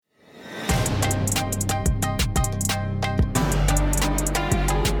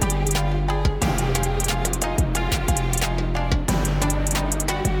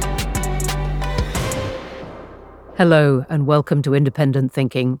Hello and welcome to Independent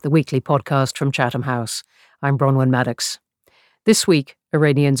Thinking, the weekly podcast from Chatham House. I'm Bronwen Maddox. This week,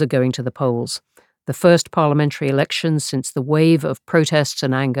 Iranians are going to the polls. The first parliamentary elections since the wave of protests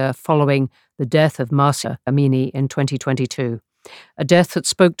and anger following the death of Mahsa Amini in 2022. A death that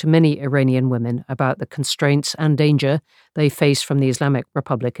spoke to many Iranian women about the constraints and danger they face from the Islamic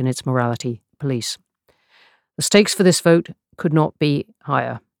Republic and its morality police. The stakes for this vote could not be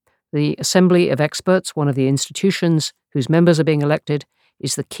higher. The Assembly of Experts, one of the institutions whose members are being elected,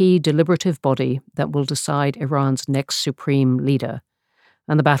 is the key deliberative body that will decide Iran's next supreme leader.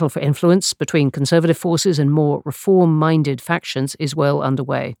 And the battle for influence between conservative forces and more reform-minded factions is well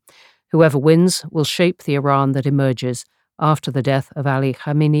underway. Whoever wins will shape the Iran that emerges after the death of Ali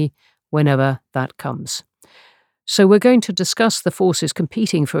Khamenei, whenever that comes. So we're going to discuss the forces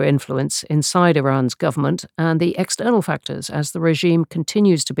competing for influence inside Iran's government and the external factors as the regime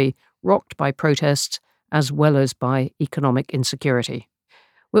continues to be rocked by protests as well as by economic insecurity.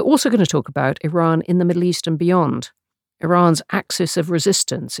 We're also going to talk about Iran in the Middle East and beyond. Iran's axis of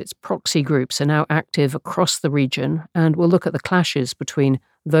resistance, its proxy groups, are now active across the region, and we'll look at the clashes between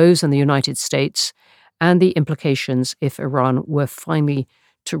those and the United States and the implications if Iran were finally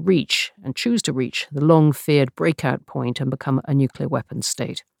to reach and choose to reach the long-feared breakout point and become a nuclear weapons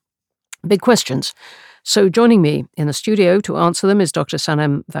state. Big questions. So joining me in the studio to answer them is Dr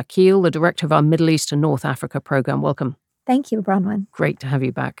Sanam Vakil, the director of our Middle East and North Africa program. Welcome. Thank you, Bronwen. Great to have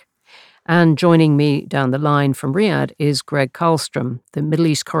you back. And joining me down the line from Riyadh is Gregg Carlstrom, the Middle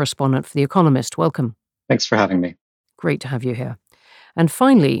East correspondent for The Economist. Welcome. Thanks for having me. Great to have you here. And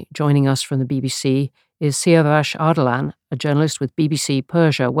finally, joining us from the BBC is Siavash Ardalan, a journalist with BBC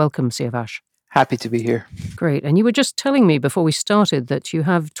Persian. Welcome, Siavash. Happy to be here. Great. And you were just telling me before we started that you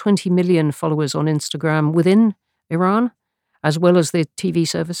have 20 million followers on Instagram within Iran, as well as the TV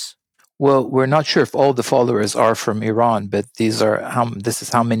service? Well, we're not sure if all the followers are from Iran, but this is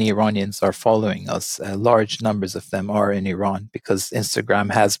how many Iranians are following us. Large numbers of them are in Iran because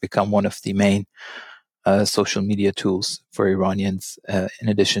Instagram has become one of the main social media tools for Iranians, in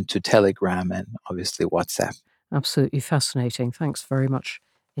addition to Telegram and obviously WhatsApp. Absolutely fascinating. Thanks very much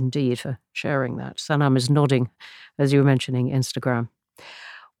indeed for sharing that. Sanam is nodding as you were mentioning Instagram.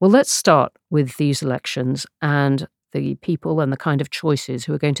 Well, let's start with these elections and the people and the kind of choices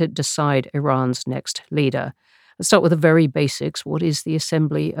who are going to decide Iran's next leader. Let's start with the very basics. What is the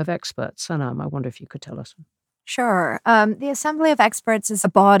Assembly of Experts? Sanam, I wonder if you could tell us. Sure. The Assembly of Experts is a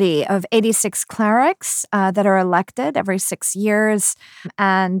body of 86 clerics that are elected every 6 years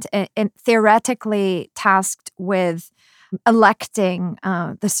and theoretically tasked with electing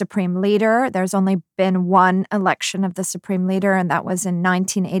the supreme leader. There's only been one election of the supreme leader, and that was in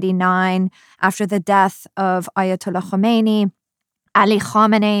 1989 after the death of Ayatollah Khomeini. Ali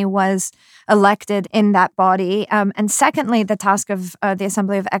Khamenei was elected in that body. And secondly, the task of the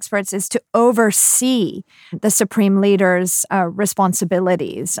Assembly of Experts is to oversee the supreme leader's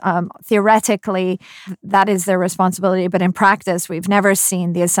responsibilities. Theoretically, that is their responsibility, but in practice, we've never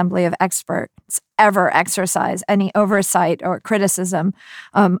seen the Assembly of Experts ever exercise any oversight or criticism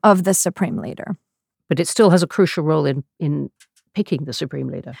of the supreme leader. But it still has a crucial role in picking the supreme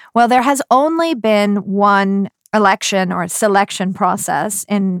leader. Well, there has only been one election or selection process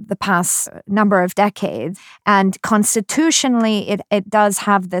in the past number of decades. And constitutionally, it does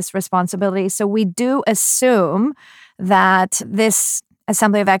have this responsibility. So we do assume that this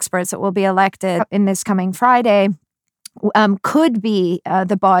Assembly of Experts that will be elected in this coming Friday could be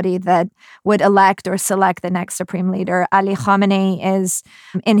the body that would elect or select the next supreme leader. Ali Khamenei is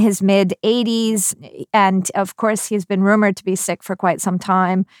in his mid-80s, and of course he's been rumored to be sick for quite some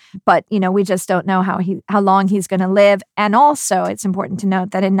time, but we just don't know how long he's going to live. And also, it's important to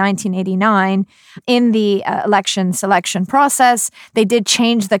note that in 1989, in the election selection process, they did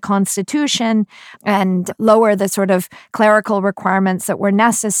change the constitution and lower the sort of clerical requirements that were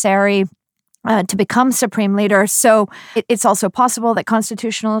necessary to become supreme leader. So it's also possible that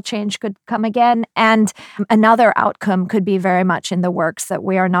constitutional change could come again. And another outcome could be very much in the works that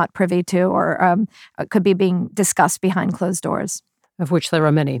we are not privy to or could be being discussed behind closed doors. Of which there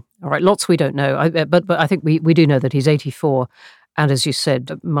are many. All right, lots we don't know. But I think we do know that he's 84. And as you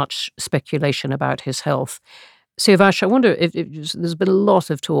said, much speculation about his health. Siavash, I wonder if there's been a lot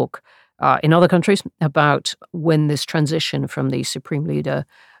of talk in other countries about when this transition from the supreme leader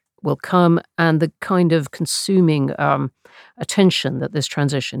will come and the kind of consuming attention that this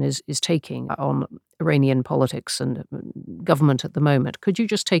transition is taking on Iranian politics and government at the moment. Could you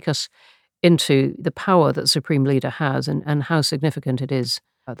just take us into the power that the supreme leader has and how significant it is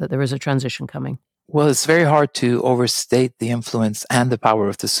that there is a transition coming? Well, it's very hard to overstate the influence and the power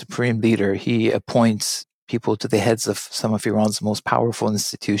of the supreme leader. He appoints people to the heads of some of Iran's most powerful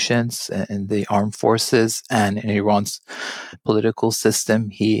institutions in the armed forces and in Iran's political system.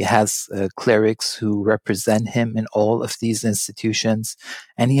 He has clerics who represent him in all of these institutions,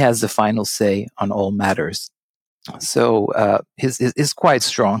 and he has the final say on all matters. So his is quite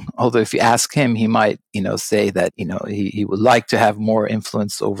strong. Although if you ask him, he might, say that, he would like to have more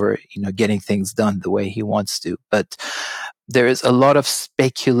influence over, getting things done the way he wants to. But there is a lot of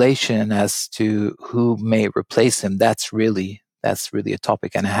speculation as to who may replace him. That's really a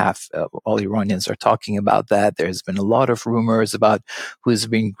topic and a half. All Iranians are talking about that. There's been a lot of rumors about who's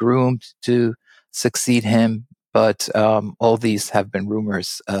being groomed to succeed him. But all these have been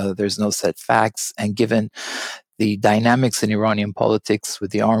rumors. There's no set facts. And given the dynamics in Iranian politics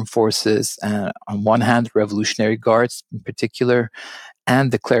with the armed forces, on one hand, Revolutionary Guards in particular,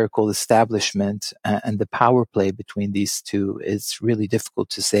 and the clerical establishment and the power play between these two, it's really difficult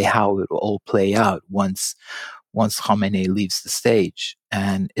to say how it will all play out once Khamenei leaves the stage.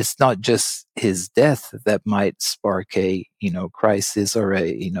 And it's not just his death that might spark a, crisis or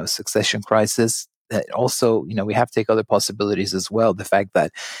a, succession crisis. That also, we have to take other possibilities as well. The fact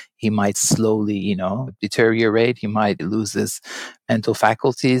that he might slowly, deteriorate, he might lose his mental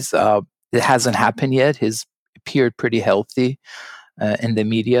faculties. It hasn't happened yet. He's appeared pretty healthy in the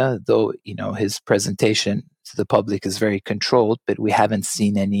media, though, his presentation to the public is very controlled, but we haven't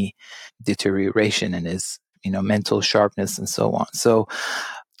seen any deterioration in his, mental sharpness and so on. So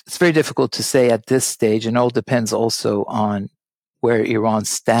it's very difficult to say at this stage, and all depends also on where Iran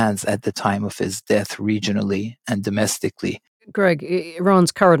stands at the time of his death regionally and domestically. Gregg,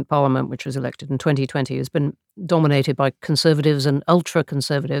 Iran's current parliament, which was elected in 2020, has been dominated by conservatives and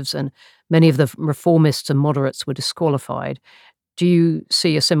ultra-conservatives, and many of the reformists and moderates were disqualified. Do you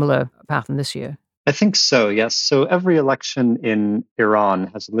see a similar pattern this year? I think so, yes. So every election in Iran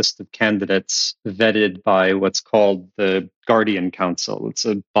has a list of candidates vetted by what's called the Guardian Council. It's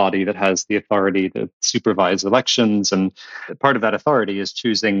a body that has the authority to supervise elections, and part of that authority is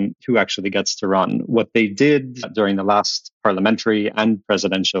choosing who actually gets to run. What they did during the last parliamentary and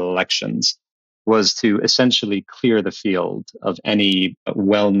presidential elections was to essentially clear the field of any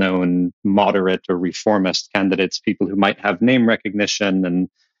well-known moderate or reformist candidates, people who might have name recognition and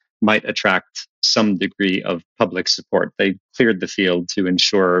might attract some degree of public support. They cleared the field to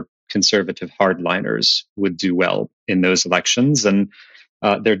ensure conservative hardliners would do well in those elections. And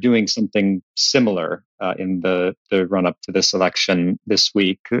they're doing something similar in the run-up to this election this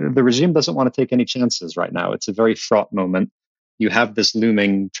week. The regime doesn't want to take any chances right now. It's a very fraught moment. You have this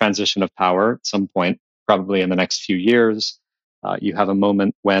looming transition of power at some point, probably in the next few years. You have a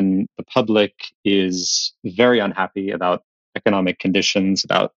moment when the public is very unhappy about economic conditions,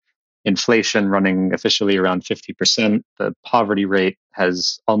 about inflation running officially around 50%. The poverty rate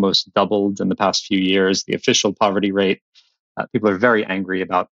has almost doubled in the past few years. The official poverty rate, people are very angry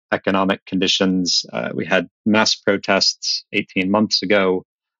about economic conditions. We had mass protests 18 months ago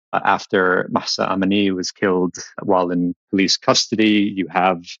after Mahsa Amini was killed while in police custody. You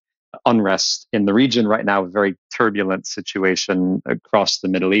have unrest in the region right now, a very turbulent situation across the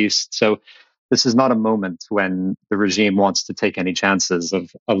Middle East. So this is not a moment when the regime wants to take any chances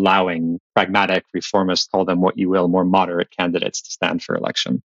of allowing pragmatic reformists, call them what you will, more moderate candidates to stand for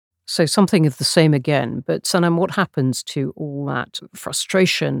election. So something of the same again. But Sanam, what happens to all that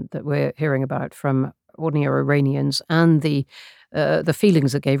frustration that we're hearing about from ordinary Iranians and the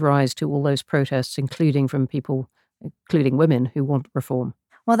feelings that gave rise to all those protests, including from people, including women who want reform?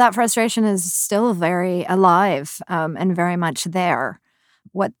 Well, that frustration is still very alive and very much there.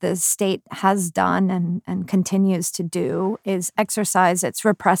 What the state has done and continues to do is exercise its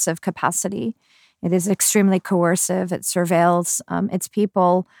repressive capacity. It is extremely coercive. It surveils its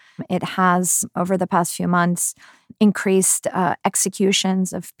people. It has, over the past few months, increased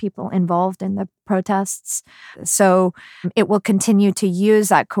executions of people involved in the protests. So it will continue to use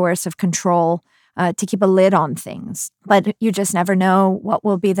that coercive control to keep a lid on things. But you just never know what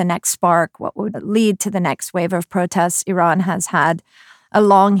will be the next spark, what would lead to the next wave of protests. Iran has had a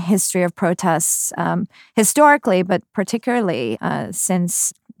long history of protests historically, but particularly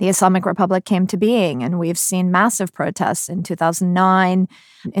since the Islamic Republic came to being. And we've seen massive protests in 2009,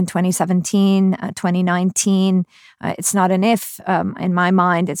 in 2017, 2019. It's not an if, in my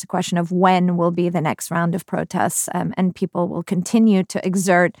mind. It's a question of when will be the next round of protests. And people will continue to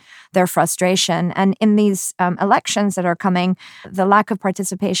exert their frustration. And in these elections that are coming, the lack of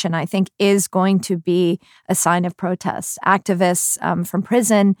participation, I think, is going to be a sign of protest. Activists from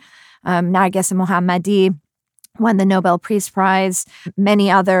prison, Narges Mohammadi won the Nobel Peace Prize. Many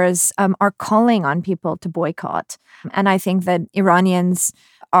others are calling on people to boycott. And I think that Iranians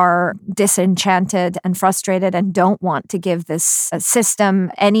are disenchanted and frustrated and don't want to give this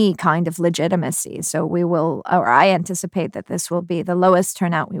system any kind of legitimacy. So I anticipate that this will be the lowest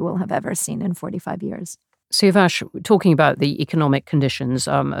turnout we will have ever seen in 45 years. Siavash, talking about the economic conditions,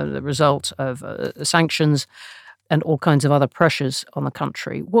 the result of sanctions and all kinds of other pressures on the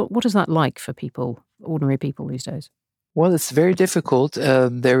country, what is that like for people, ordinary people these days? Well, it's very difficult.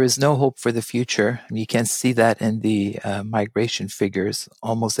 There is no hope for the future. You can see that in the migration figures.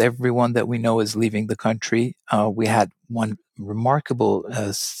 Almost everyone that we know is leaving the country. We had one remarkable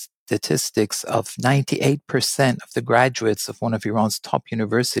statistics of 98% of the graduates of one of Iran's top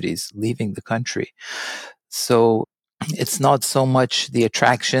universities leaving the country. So it's not so much the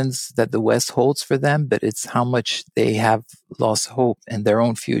attractions that the West holds for them, but it's how much they have lost hope in their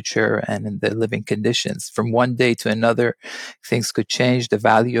own future and in their living conditions. From one day to another, things could change. The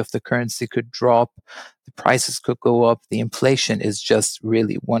value of the currency could drop. The prices could go up. The inflation is just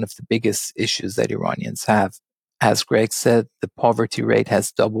really one of the biggest issues that Iranians have. As Gregg said, the poverty rate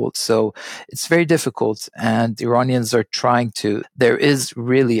has doubled. So it's very difficult. And Iranians are there is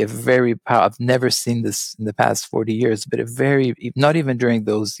really I've never seen this in the past 40 years, but not even during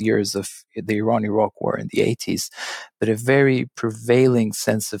those years of the Iran-Iraq war in the 80s, but a very prevailing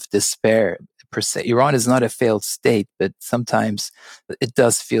sense of despair. Iran is not a failed state, but sometimes it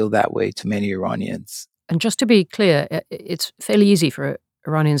does feel that way to many Iranians. And just to be clear, it's fairly easy for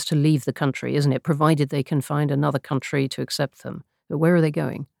Iranians to leave the country, isn't it? Provided they can find another country to accept them. But where are they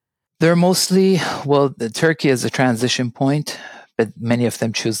going? They're mostly, Turkey is a transition point, but many of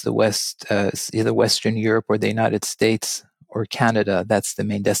them choose the West, either Western Europe or the United States or Canada. That's the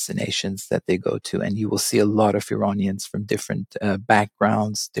main destinations that they go to. And you will see a lot of Iranians from different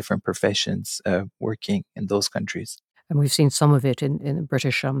backgrounds, different professions working in those countries. And we've seen some of it in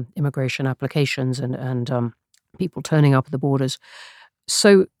British immigration applications and people turning up at the borders.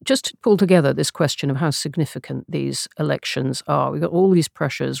 So just to pull together this question of how significant these elections are, we've got all these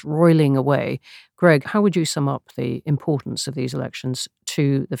pressures roiling away. Gregg, how would you sum up the importance of these elections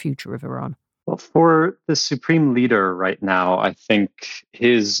to the future of Iran? Well, for the supreme leader right now, I think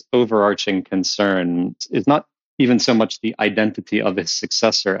his overarching concern is not even so much the identity of his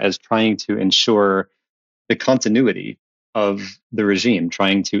successor as trying to ensure the continuity of the regime,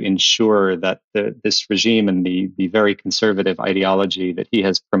 trying to ensure that this regime and the very conservative ideology that he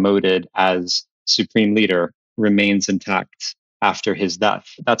has promoted as supreme leader remains intact after his death.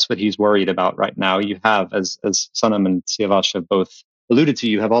 That's what he's worried about right now. You have, as Sanam and Siavash have both alluded to,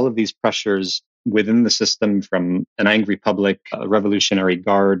 you have all of these pressures within the system from an angry public, a revolutionary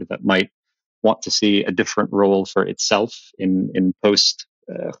guard that might want to see a different role for itself in post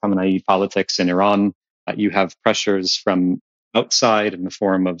Khamenei politics in Iran. You have pressures from outside in the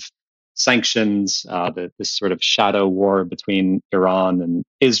form of sanctions, this sort of shadow war between Iran and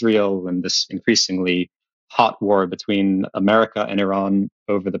Israel, and this increasingly hot war between America and Iran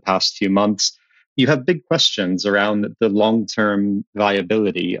over the past few months. You have big questions around the long-term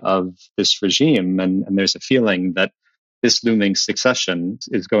viability of this regime, and there's a feeling that this looming succession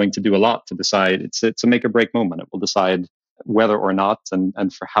is going to do a lot to decide. It's a make-or-break moment. It will decide whether or not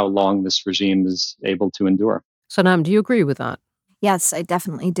and for how long this regime is able to endure. Sanam, do you agree with that? Yes, I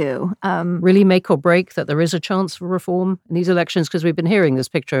definitely do. Really make or break that there is a chance for reform in these elections? Because we've been hearing this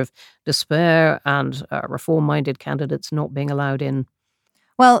picture of despair and reform-minded candidates not being allowed in.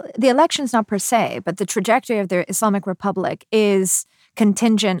 Well, the elections not per se, but the trajectory of the Islamic Republic is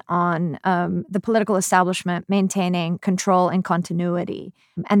contingent on the political establishment maintaining control and continuity.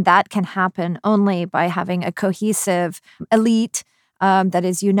 And that can happen only by having a cohesive elite that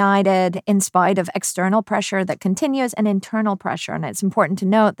is united in spite of external pressure that continues and internal pressure. And it's important to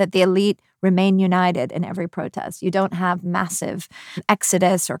note that the elite remain united in every protest. You don't have massive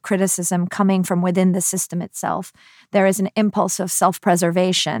exodus or criticism coming from within the system itself. There is an impulse of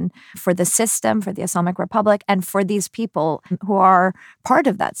self-preservation for the system, for the Islamic Republic, and for these people who are part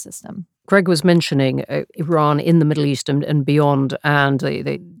of that system. Gregg was mentioning Iran in the Middle East and beyond, and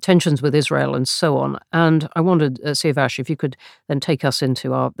the tensions with Israel and so on. And I wondered, Siavash, if you could then take us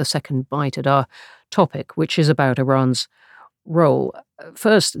into the second bite at our topic, which is about Iran's role.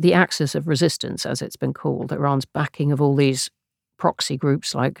 First, the axis of resistance, as it's been called, Iran's backing of all these proxy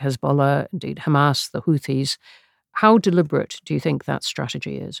groups like Hezbollah, indeed Hamas, the Houthis. How deliberate do you think that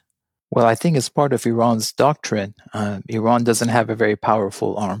strategy is? Well, I think it's part of Iran's doctrine. Iran doesn't have a very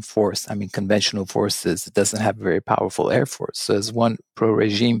powerful armed force. I mean, conventional forces. It doesn't have a very powerful air force. So as one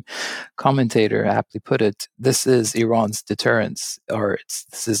pro-regime commentator aptly put it, this is Iran's deterrence, or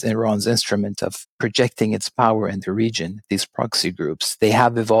this is Iran's instrument of projecting its power in the region. These proxy groups, they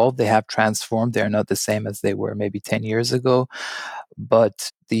have evolved, they have transformed. They're not the same as they were maybe 10 years ago.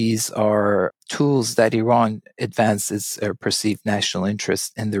 But these are tools that Iran advances or perceived national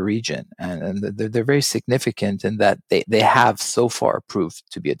interest in the region. And they're very significant in that they have so far proved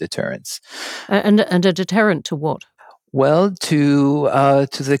to be a deterrence. And a deterrent to what? Well, to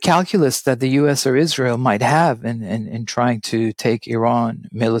the calculus that the U.S. or Israel might have in trying to take Iran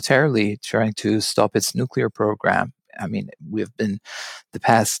militarily, trying to stop its nuclear program. I mean, we've been the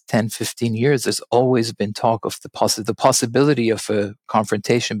past 10, 15 years, there's always been talk of the possibility of a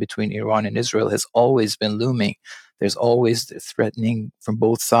confrontation between Iran and Israel has always been looming. There's always threatening from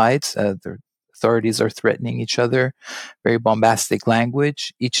both sides. The authorities are threatening each other, very bombastic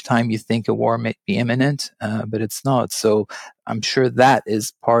language. Each time you think a war may be imminent, but it's not. So I'm sure that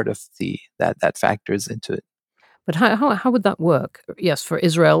is part of that factors into it. But how would that work? Yes, for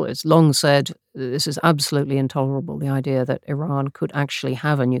Israel, it's long said this is absolutely intolerable, the idea that Iran could actually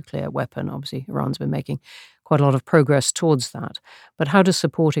have a nuclear weapon. Obviously, Iran's been making quite a lot of progress towards that. But how does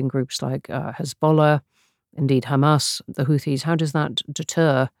supporting groups like Hezbollah, indeed Hamas, the Houthis, how does that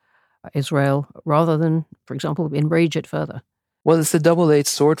deter Israel rather than, for example, enrage it further? Well, it's a double-edged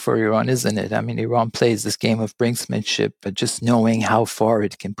sword for Iran, isn't it? I mean, Iran plays this game of brinksmanship, but just knowing how far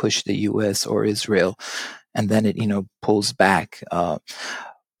it can push the U.S. or Israel, and then it, pulls back.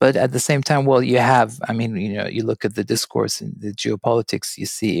 But at the same time, well, you look at the discourse in the geopolitics, you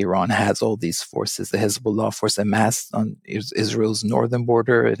see Iran has all these forces, the Hezbollah force amassed on Israel's northern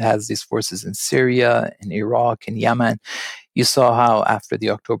border. It has these forces in Syria, in Iraq, in Yemen. You saw how after the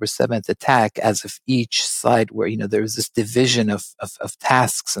October 7th attack, as if each side where, there was this division of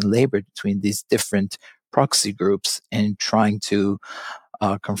tasks and labor between these different proxy groups in trying to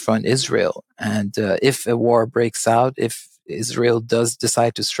confront Israel. And if a war breaks out, if Israel does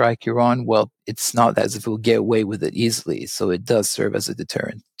decide to strike Iran, well, it's not as if it will get away with it easily. So it does serve as a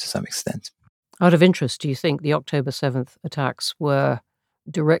deterrent to some extent. Out of interest, do you think the October 7th attacks were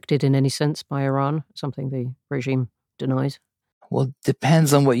directed in any sense by Iran, something the regime denies? Well,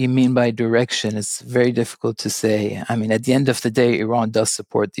 depends on what you mean by direction. It's very difficult to say. I mean, at the end of the day, Iran does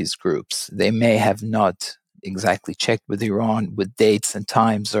support these groups. They may have not exactly checked with Iran with dates and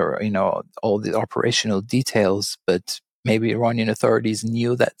times or, all the operational details, but maybe Iranian authorities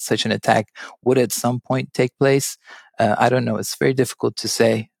knew that such an attack would at some point take place. I don't know. It's very difficult to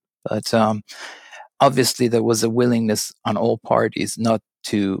say. But obviously, there was a willingness on all parties not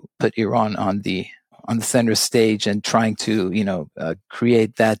to put Iran on the center stage and trying to,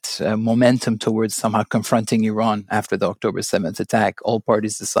 create that momentum towards somehow confronting Iran after the October 7th attack. All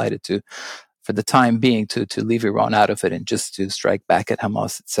parties decided to, for the time being, to leave Iran out of it and just to strike back at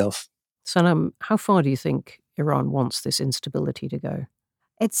Hamas itself. Sanam, how far do you think Iran wants this instability to go?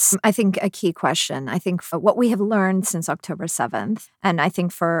 It's, I think, a key question. I think for what we have learned since October 7th, and I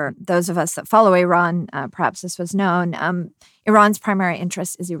think for those of us that follow Iran, perhaps this was known, Iran's primary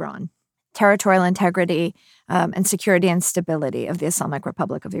interest is Iran. Territorial integrity and security and stability of the Islamic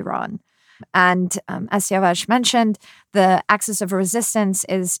Republic of Iran. And as Siavash mentioned, the axis of resistance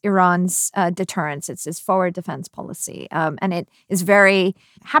is Iran's deterrence. It's its forward defense policy. And it is very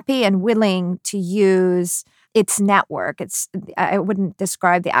happy and willing to use its network. I wouldn't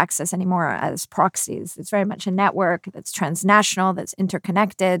describe the axis anymore as proxies. It's very much a network that's transnational, that's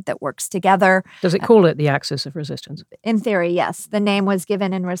interconnected, that works together. Does it call it the axis of resistance? In theory, yes. The name was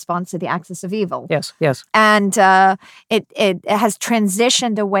given in response to the axis of evil. Yes. And it has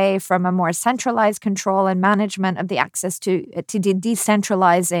transitioned away from a more centralized control and management of the axis to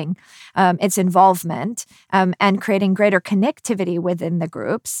decentralizing its involvement and creating greater connectivity within the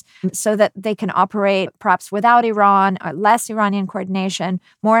groups so that they can operate perhaps without Iran, less Iranian coordination,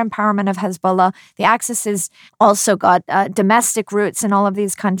 more empowerment of Hezbollah. The axis has also got domestic roots in all of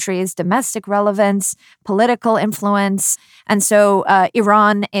these countries, domestic relevance, political influence. And so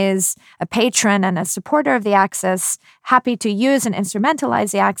Iran is a patron and a supporter of the axis, happy to use and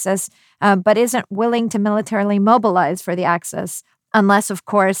instrumentalize the axis, but isn't willing to militarily mobilize for the axis unless, of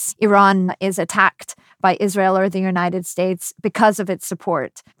course, Iran is attacked by Israel or the United States because of its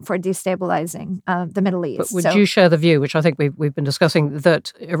support for destabilizing the Middle East. But would you share the view, which I think we've been discussing,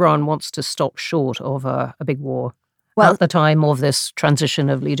 that Iran wants to stop short of a big war at the time of this transition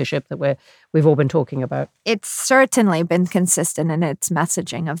of leadership that we've all been talking about? It's certainly been consistent in its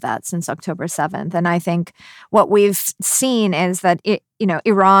messaging of that since October 7th. And I think what we've seen is that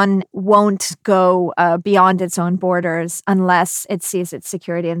Iran won't go beyond its own borders unless it sees its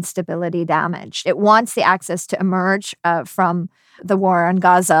security and stability damaged. It wants the access to emerge from the war on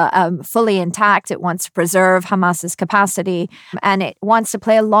Gaza fully intact. It wants to preserve Hamas's capacity, and it wants to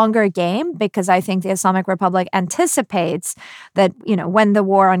play a longer game because I think the Islamic Republic anticipates that, when the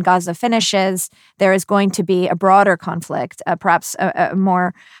war on Gaza finishes, there is going to be a broader conflict, perhaps a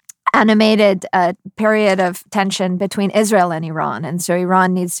more animated period of tension between Israel and Iran. And so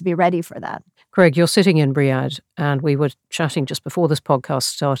Iran needs to be ready for that. Gregg, you're sitting in Riyadh, and we were chatting just before this podcast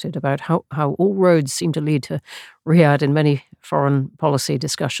started about how all roads seem to lead to Riyadh in many foreign policy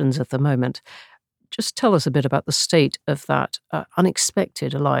discussions at the moment. Just tell us a bit about the state of that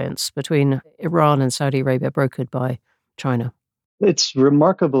unexpected alliance between Iran and Saudi Arabia brokered by China. It's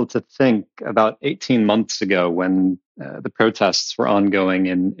remarkable to think about 18 months ago when the protests were ongoing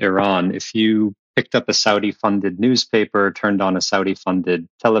in Iran, if you picked up a Saudi-funded newspaper, turned on a Saudi-funded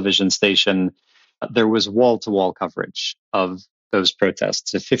television station, there was wall-to-wall coverage of those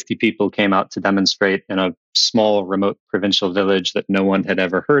protests. If 50 people came out to demonstrate in a small, remote provincial village that no one had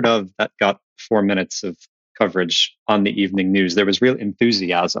ever heard of, that got 4 minutes of coverage on the evening news. There was real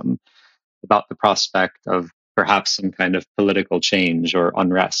enthusiasm about the prospect of perhaps some kind of political change or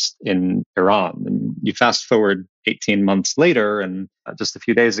unrest in Iran. And you fast forward 18 months later, and just a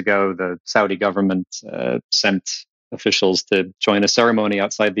few days ago, the Saudi government sent officials to join a ceremony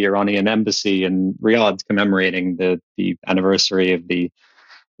outside the Iranian embassy in Riyadh commemorating the anniversary of the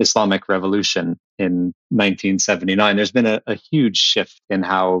Islamic Revolution in 1979. There's been a huge shift in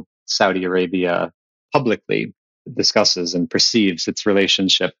how Saudi Arabia publicly discusses and perceives its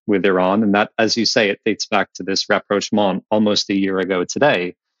relationship with Iran. And that, as you say, it dates back to this rapprochement almost a year ago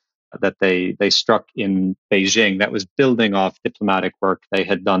today that they struck in Beijing that was building off diplomatic work they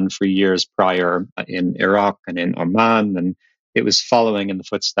had done for years prior in Iraq and in Oman. And it was following in the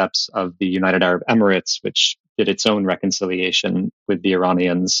footsteps of the United Arab Emirates, which did its own reconciliation with the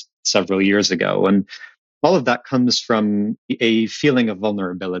Iranians several years ago. And all of that comes from a feeling of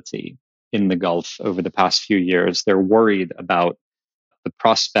vulnerability in the Gulf over the past few years. They're worried about the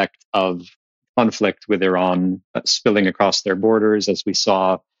prospect of conflict with Iran spilling across their borders, as we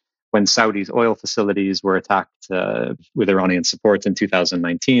saw when Saudi's oil facilities were attacked with Iranian support in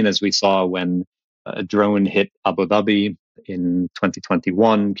 2019, as we saw when a drone hit Abu Dhabi in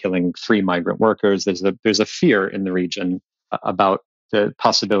 2021, killing 3 migrant workers. There's a fear in the region about the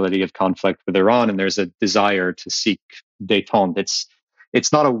possibility of conflict with Iran, and there's a desire to seek détente.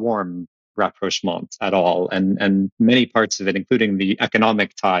 It's not a warm rapprochement at all, and many parts of it, including the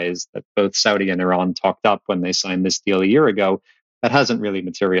economic ties that both Saudi and Iran talked up when they signed this deal a year ago, that hasn't really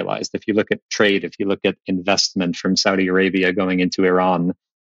materialized. If you look at trade, if you look at investment from Saudi Arabia going into Iran,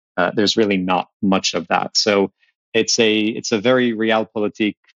 there's really not much of that. So it's a very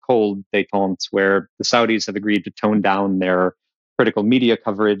realpolitik, cold détente where the Saudis have agreed to tone down their critical media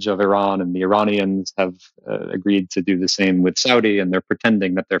coverage of Iran, and the Iranians have agreed to do the same with Saudi, and they're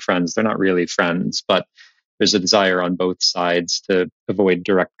pretending that they're friends. They're not really friends, but there's a desire on both sides to avoid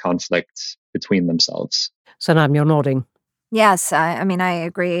direct conflict between themselves. Sanam, you're nodding. Yes, I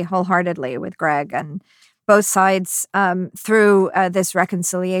agree wholeheartedly with Gregg, and both sides through this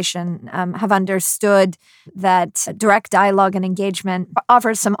reconciliation have understood that direct dialogue and engagement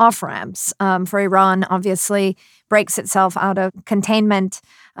offers some off-ramps. For Iran, obviously, breaks itself out of containment.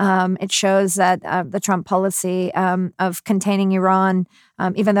 It shows that the Trump policy of containing Iran,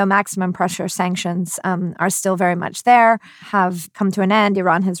 even though maximum pressure sanctions are still very much there, have come to an end.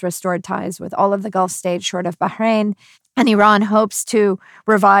 Iran has restored ties with all of the Gulf states short of Bahrain. And Iran hopes to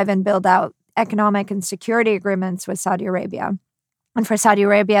revive and build out economic and security agreements with Saudi Arabia. And for Saudi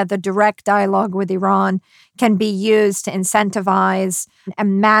Arabia, the direct dialogue with Iran can be used to incentivize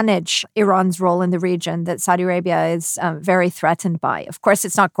and manage Iran's role in the region that Saudi Arabia is very threatened by. Of course,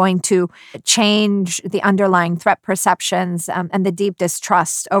 it's not going to change the underlying threat perceptions and the deep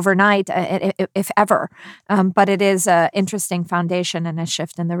distrust overnight, if ever. But it is an interesting foundation and a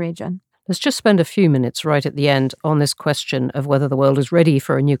shift in the region. Let's just spend a few minutes right at the end on this question of whether the world is ready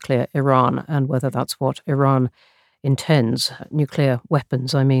for a nuclear Iran and whether that's what Iran intends. Nuclear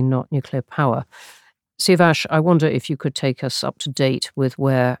weapons, not nuclear power. Siavash, I wonder if you could take us up to date with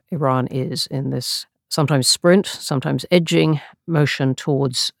where Iran is in this sometimes sprint, sometimes edging motion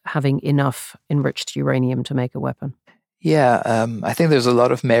towards having enough enriched uranium to make a weapon. Yeah, I think there's a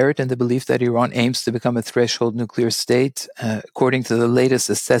lot of merit in the belief that Iran aims to become a threshold nuclear state. According to the latest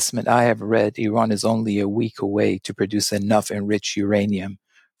assessment I have read, Iran is only a week away to produce enough enriched uranium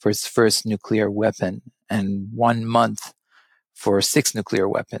for its first nuclear weapon and 1 month for 6 nuclear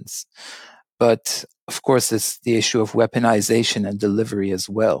weapons. But of course, it's the issue of weaponization and delivery as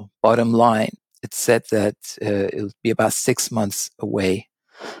well. Bottom line, it's said that it'll be about 6 months away.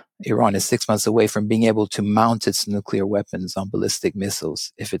 Iran is 6 months away from being able to mount its nuclear weapons on ballistic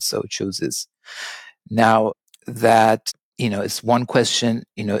missiles if it so chooses. Now, that, it's one question,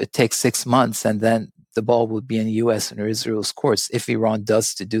 it takes 6 months and then the ball would be in the US and Israel's courts. If Iran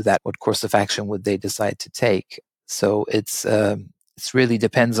does to do that, what course of action would they decide to take? So it really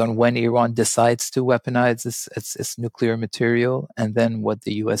depends on when Iran decides to weaponize its nuclear material and then what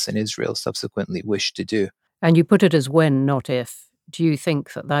the US and Israel subsequently wish to do. And you put it as when, not if. Do you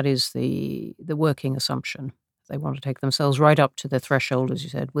think that is the working assumption? They want to take themselves right up to the threshold, as you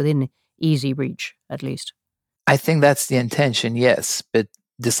said, within easy reach, at least. I think that's the intention, yes. But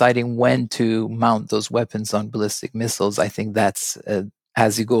deciding when to mount those weapons on ballistic missiles, I think that's,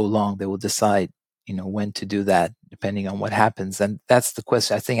 as you go along, they will decide, when to do that, depending on what happens. And that's the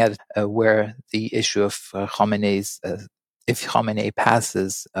question, I think, where the issue of Khamenei's, if Khamenei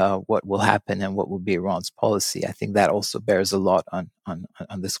passes, what will happen and what will be Iran's policy. I think that also bears a lot on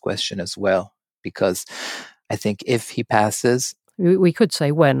this question as well, because I think if he passes... We could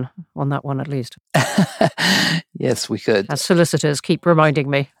say when on that one, at least. Yes, we could. As solicitors keep reminding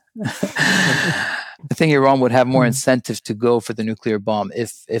me. I think Iran would have more incentive to go for the nuclear bomb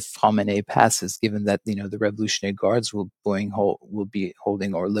if Khamenei passes, given that the Revolutionary Guards will be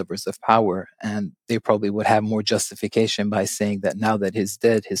holding our levers of power, and they probably would have more justification by saying that now that he's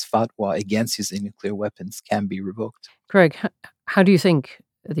dead, his fatwa against using nuclear weapons can be revoked. Gregg, how do you think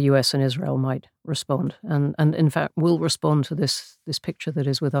the US and Israel might respond, and in fact will respond to this picture that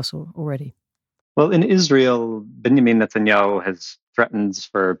is with us already? Well, in Israel, Benjamin Netanyahu has threatened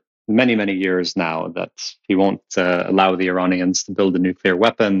for many, many years now that he won't allow the Iranians to build a nuclear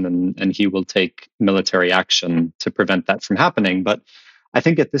weapon, and he will take military action to prevent that from happening. But I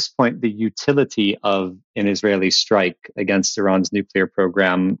think at this point, the utility of an Israeli strike against Iran's nuclear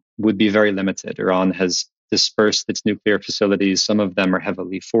program would be very limited. Iran has dispersed its nuclear facilities. Some of them are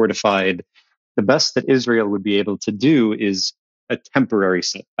heavily fortified. The best that Israel would be able to do is a temporary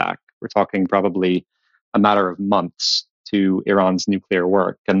setback. We're talking probably a matter of months to Iran's nuclear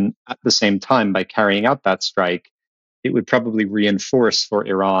work. And at the same time, by carrying out that strike, it would probably reinforce for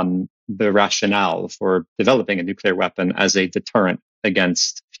Iran the rationale for developing a nuclear weapon as a deterrent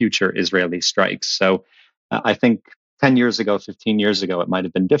against future Israeli strikes. So I think 10 years ago, 15 years ago, it might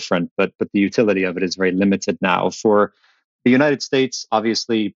have been different, but the utility of it is very limited now. For the United States,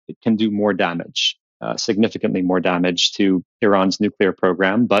 obviously, it can do more damage, significantly more damage to Iran's nuclear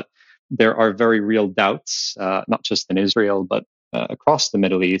program. But there are very real doubts, not just in Israel, but across the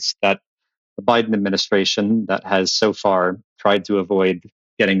Middle East, that the Biden administration that has so far tried to avoid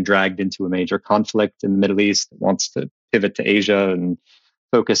getting dragged into a major conflict in the Middle East, wants to pivot to Asia and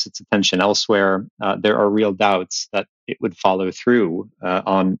focus its attention elsewhere. There are real doubts that it would follow through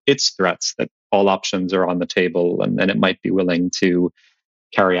on its threats, that all options are on the table, and it might be willing to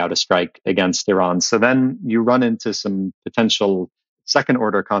carry out a strike against Iran. So then you run into some potential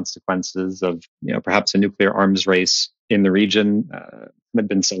second-order consequences of, perhaps a nuclear arms race in the region. Mohammed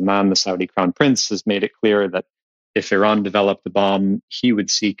bin Salman, the Saudi crown prince, has made it clear that if Iran developed a bomb, he would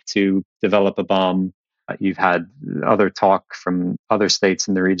seek to develop a bomb. You've had other talk from other states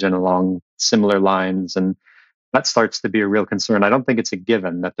in the region along similar lines, and that starts to be a real concern. I don't think it's a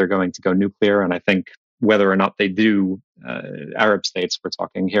given that they're going to go nuclear, and I think whether or not they do, Arab states we're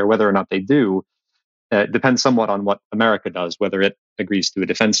talking here, whether or not they do, depends somewhat on what America does, whether it agrees to a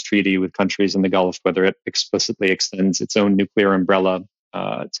defense treaty with countries in the Gulf, whether it explicitly extends its own nuclear umbrella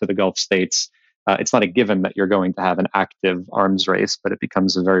to the Gulf states. It's not a given that you're going to have an active arms race, but it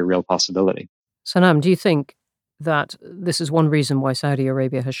becomes a very real possibility. Sanam, do you think that this is one reason why Saudi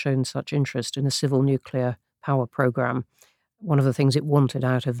Arabia has shown such interest in a civil nuclear power program? One of the things it wanted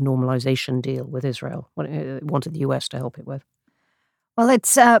out of normalization deal with Israel, it wanted the US to help it with. Well,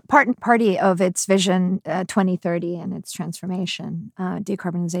 it's part and party of its Vision 2030 and its transformation,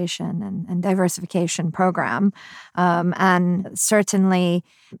 decarbonization and diversification program. And certainly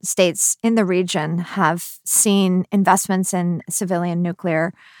states in the region have seen investments in civilian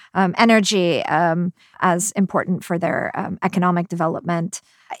nuclear energy as important for their economic development.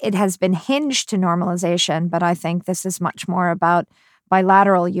 It has been hinged to normalization, but I think this is much more about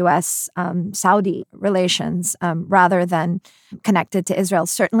bilateral U.S.-Saudi relations rather than connected to Israel.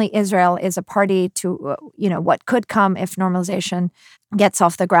 Certainly, Israel is a party to what could come if normalization gets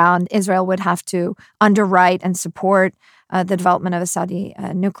off the ground. Israel would have to underwrite and support the development of a Saudi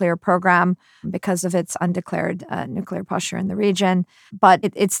nuclear program because of its undeclared nuclear posture in the region. But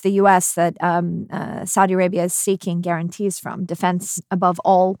it's the U.S. that Saudi Arabia is seeking guarantees from, defense above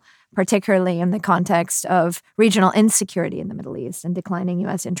all particularly in the context of regional insecurity in the Middle East and declining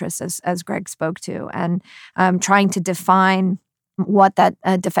U.S. interests, as Gregg spoke to, and trying to define what that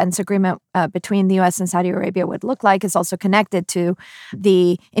defense agreement between the U.S. and Saudi Arabia would look like is also connected to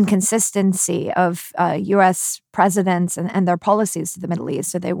the inconsistency of U.S. presidents and their policies to the Middle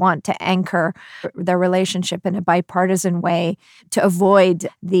East. So they want to anchor their relationship in a bipartisan way to avoid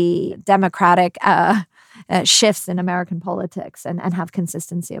the democratic shifts in American politics and have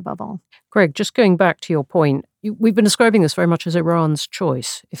consistency above all. Gregg, just going back to your point, we've been describing this very much as Iran's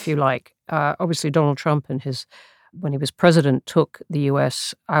choice, if you like. Obviously, Donald Trump when he was president, took the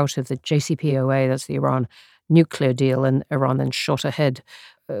US out of the JCPOA, that's the Iran nuclear deal, and Iran then shot ahead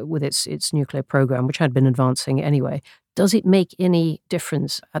with its nuclear program, which had been advancing anyway. Does it make any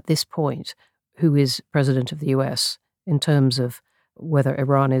difference at this point who is president of the US in terms of whether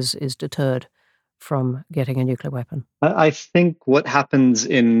Iran is deterred from getting a nuclear weapon? I think what happens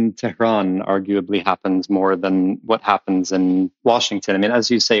in Tehran arguably happens more than what happens in Washington. I mean, as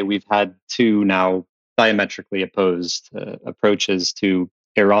you say, we've had two now diametrically opposed approaches to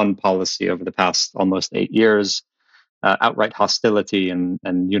Iran policy over the past almost 8 years. Outright hostility and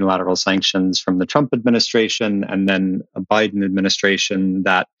unilateral sanctions from the Trump administration, and then a Biden administration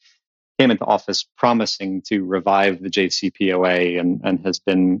that came into office promising to revive the JCPOA and has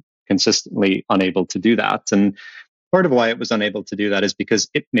been consistently unable to do that. And part of why it was unable to do that is because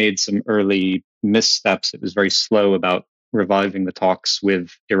it made some early missteps. It was very slow about reviving the talks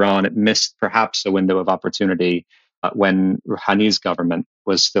with Iran. It missed perhaps a window of opportunity when Rouhani's government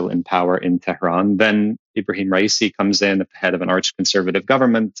was still in power in Tehran. Then Ibrahim Raisi comes in at the head of an arch-conservative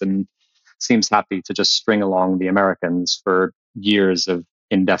government and seems happy to just string along the Americans for years of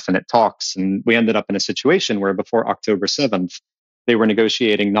indefinite talks. And we ended up in a situation where before October 7th, they were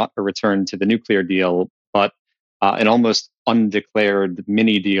negotiating not a return to the nuclear deal, but an almost undeclared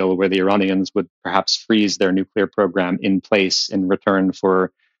mini deal where the Iranians would perhaps freeze their nuclear program in place in return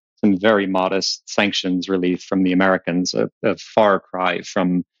for some very modest sanctions relief from the Americans, a far cry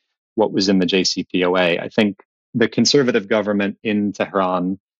from what was in the JCPOA. I think the conservative government in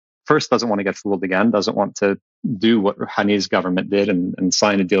Tehran first doesn't want to get fooled again, doesn't want to do what Rouhani's government did and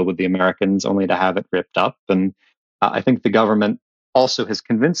sign a deal with the Americans only to have it ripped up. And I think the government also has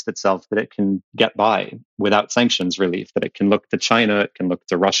convinced itself that it can get by without sanctions relief, that it can look to China, it can look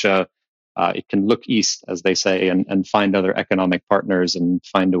to Russia, it can look east, as they say, and find other economic partners and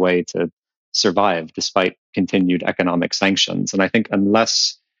find a way to survive despite continued economic sanctions. And I think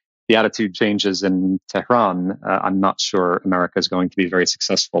unless the attitude changes in Tehran, I'm not sure America is going to be very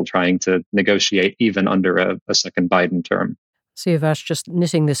successful trying to negotiate even under a second Biden term. Siavash, just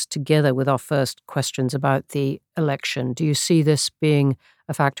knitting this together with our first questions about the election, do you see this being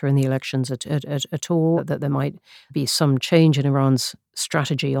a factor in the elections at all, that there might be some change in Iran's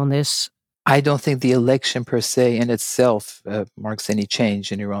strategy on this? I don't think the election per se in itself marks any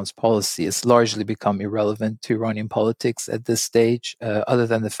change in Iran's policy. It's largely become irrelevant to Iranian politics at this stage, other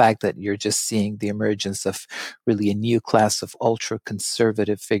than the fact that you're just seeing the emergence of really a new class of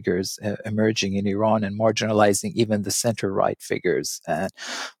ultra-conservative figures emerging in Iran and marginalizing even the center-right figures,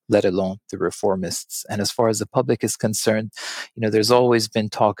 let alone the reformists. And as far as the public is concerned, there's always been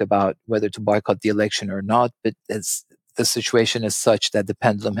talk about whether to boycott the election or not, but the situation is such that the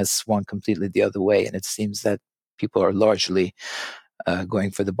pendulum has swung completely the other way, and it seems that people are largely going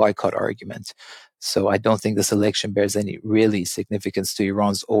for the boycott argument. So I don't think this election bears any really significance to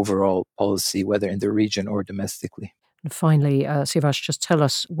Iran's overall policy, whether in the region or domestically. And finally, Siavash, just tell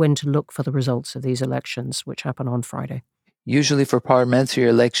us when to look for the results of these elections, which happen on Friday. Usually for parliamentary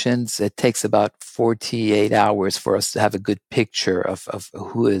elections, it takes about 48 hours for us to have a good picture of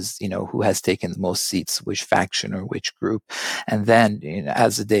who has taken the most seats, which faction or which group. And then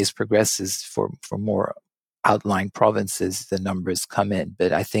as the days progresses for more outlying provinces, the numbers come in.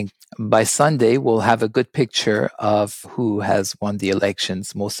 But I think by Sunday, we'll have a good picture of who has won the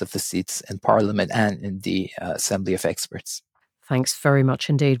elections, most of the seats in parliament and in the Assembly of Experts. Thanks very much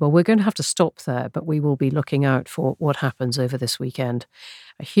indeed. Well, we're going to have to stop there, but we will be looking out for what happens over this weekend.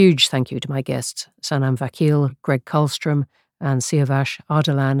 A huge thank you to my guests, Sanam Vakil, Gregg Carlstrom, and Siavash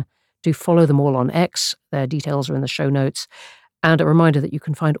Ardalan. Do follow them all on X. Their details are in the show notes. And a reminder that you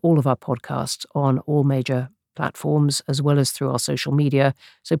can find all of our podcasts on all major platforms, as well as through our social media.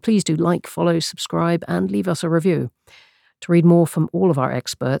 So please do like, follow, subscribe, and leave us a review. To read more from all of our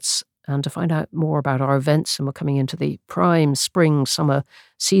experts, and to find out more about our events, and we're coming into the prime spring-summer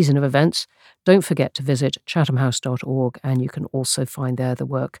season of events, don't forget to visit chathamhouse.org, and you can also find there the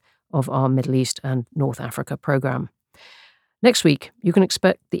work of our Middle East and North Africa programme. Next week, you can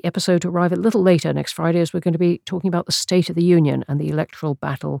expect the episode to arrive a little later next Friday, as we're going to be talking about the State of the Union and the electoral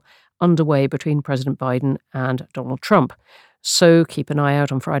battle underway between President Biden and Donald Trump. So keep an eye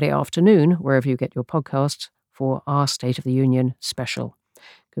out on Friday afternoon, wherever you get your podcasts, for our State of the Union special.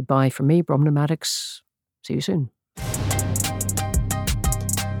 Goodbye from me, Bronwen Maddox. See you soon.